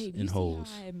 thoughts babe, you and see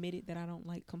holes. how I admitted that I don't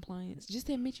like compliance? Just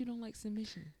admit you don't like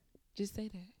submission. Just say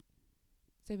that.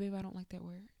 Say, babe, I don't like that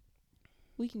word.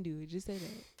 We can do it. Just say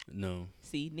that. No,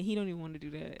 See, he don't even want to do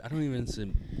that. I don't even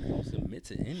submit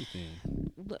to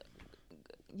anything. Look,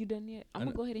 you done yet? I'm I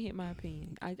gonna don't- go ahead and hit my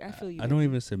opinion. I feel you. I don't baby.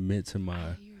 even submit to I my hear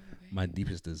you, baby. my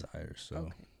deepest desires. So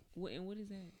Okay. What is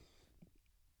that?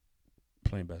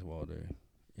 playing basketball all day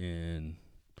and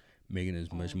making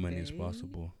as much All money as day?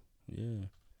 possible. Yeah,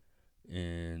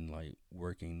 and like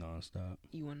working nonstop.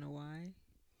 You wanna know why?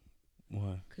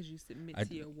 Why? Cause you submit I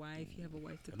to your wife. You have a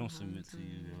wife to I come don't home submit to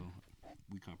you, yo.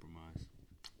 We compromise.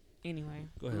 Anyway,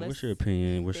 Go ahead. let's- What's your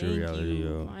opinion? What's your thank reality, you,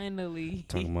 yo? Finally,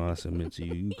 Talking about I submit to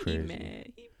you. You he crazy.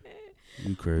 mad. He mad. You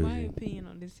My crazy. opinion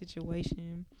on this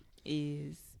situation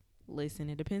is, listen,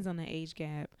 it depends on the age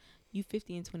gap. You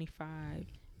 50 and 25,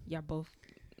 y'all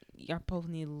both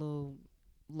need a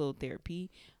little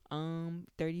therapy.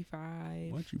 35, Why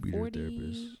don't you be their 40,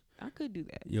 therapist? I could do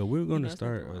that. Yo, we're gonna know, it's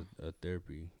nothing start wrong. a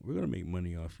therapy. We're gonna make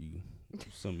money off you.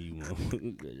 Some of you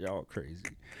want. Y'all crazy.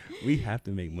 We have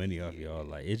to make money off y'all.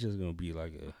 Like it's just gonna be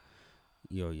like a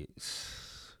yo.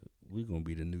 We gonna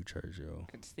be the new church, yo.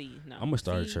 See, no. I'm gonna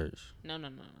start a See, church. No.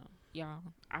 Y'all,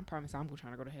 I promise I'm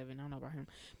trying to go to heaven. I don't know about him.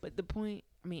 But the point,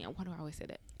 I mean, why do I always say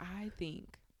that? I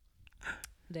think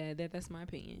that's my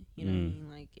opinion. You know what I mean?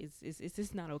 Like, it's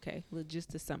just not okay. Look,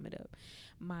 just to sum it up.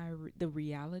 The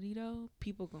reality, though,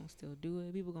 people gonna still do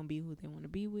it. People gonna be who they want to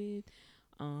be with.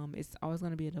 It's always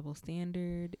gonna be a double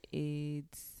standard.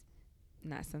 It's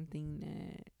not something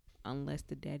that, unless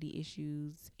the daddy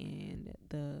issues and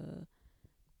the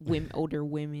older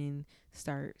women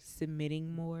start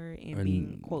submitting more and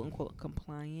being quote unquote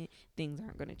compliant, things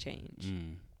aren't going to change.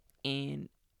 And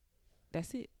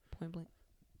that's it, point blank.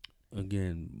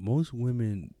 Again, most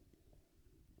women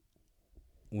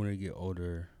when they get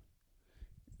older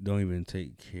don't even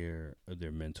take care of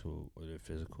their mental or their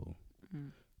physical.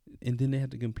 And then they have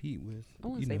to compete with. I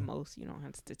wouldn't say most. You don't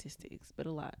have statistics, but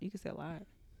a lot. You can say a lot.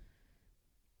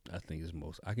 I think it's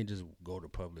most. I can just go to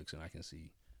Publix and I can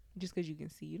see. Just because you can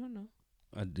see, you don't know.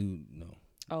 I do know.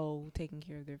 Oh, taking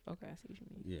care of their. Okay, I see what you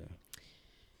mean. Yeah.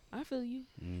 I feel you.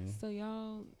 Yeah. So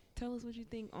y'all, tell us what you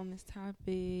think on this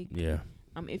topic. Yeah.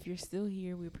 If you're still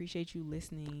here, we appreciate you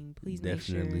listening. Please make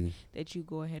sure that you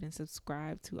go ahead and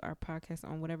subscribe to our podcast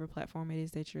on whatever platform it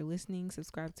is that you're listening.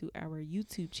 Subscribe to our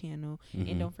YouTube channel.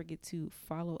 And don't forget to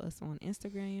follow us on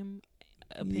Instagram,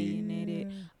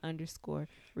 opinionated _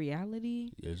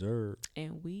 reality. Yes, sir.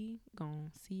 And we gonna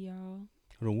see y'all.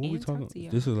 Hold on, what we talking?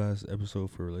 This is the last episode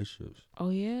for relationships. Oh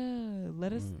yeah,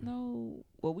 let us know.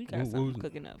 Well, we got something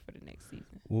cooking up for the next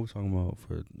season. What we talking about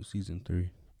for season 3?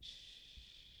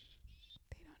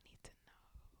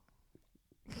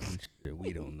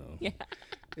 We don't know. Yeah.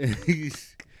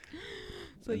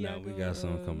 So yeah, we got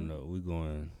something coming up. We're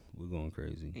going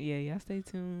crazy. Yeah, y'all stay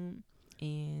tuned.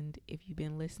 And if you've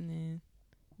been listening,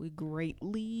 we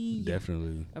greatly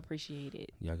definitely appreciate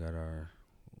it. Y'all got our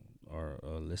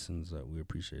listens. We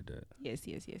appreciate that. Yes.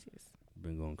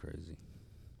 Been going crazy.